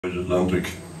Atlantic,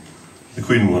 the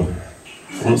Queen one.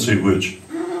 I won't say which,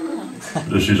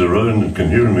 but if she's around and can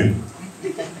hear me,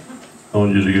 I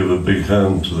want you to give a big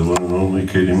hand to the one and only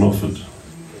Katy Moffatt. It's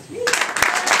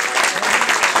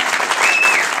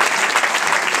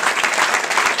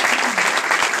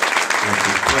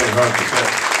very hard to get.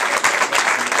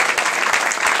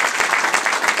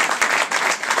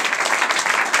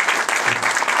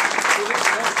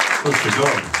 Where's she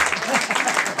gone?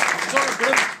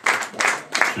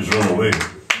 She's run away.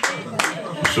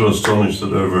 She's so astonished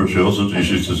at our virtuosity,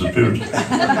 she's disappeared.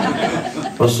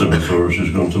 Last time I saw her,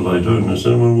 she's gone to lie down. Has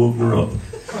anyone woken her up?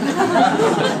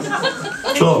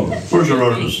 John, where's your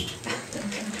artist?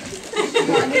 I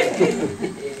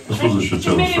suppose I should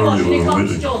tell the story while I'm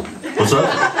waiting. What's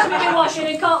that? Maybe washing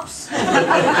in cups.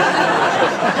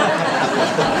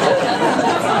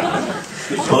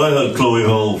 Well, I had Chloe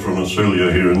Hall from Australia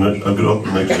here, and I got up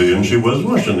the next day and she was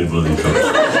washing the bloody cups.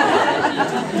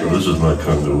 So this is my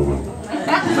kind of woman.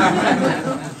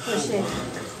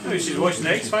 Oh, she's watching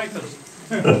the X Factor.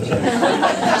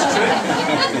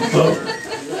 Well,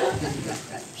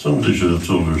 somebody should have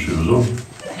told her she was on.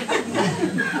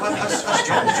 Well, that's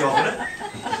John's job, isn't it?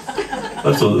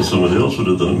 I thought that somebody else would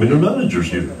have done it. I mean, her manager's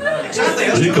here. Exactly.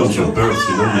 But he comes from Perth,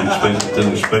 you know, you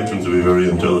didn't expect him to be very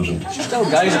intelligent. She's still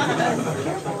guysing.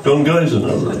 Gone guysing,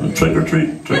 trick or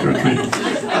treat, trick or treat.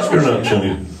 You're not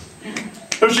Jenny.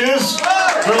 There she is!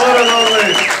 The one and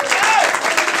only!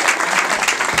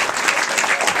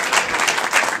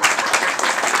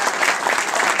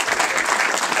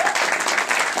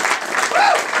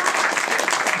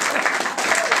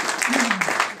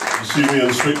 You see me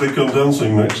on Strictly Come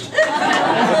Dancing next.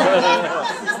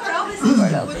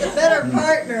 With a better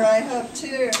partner, I hope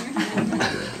too.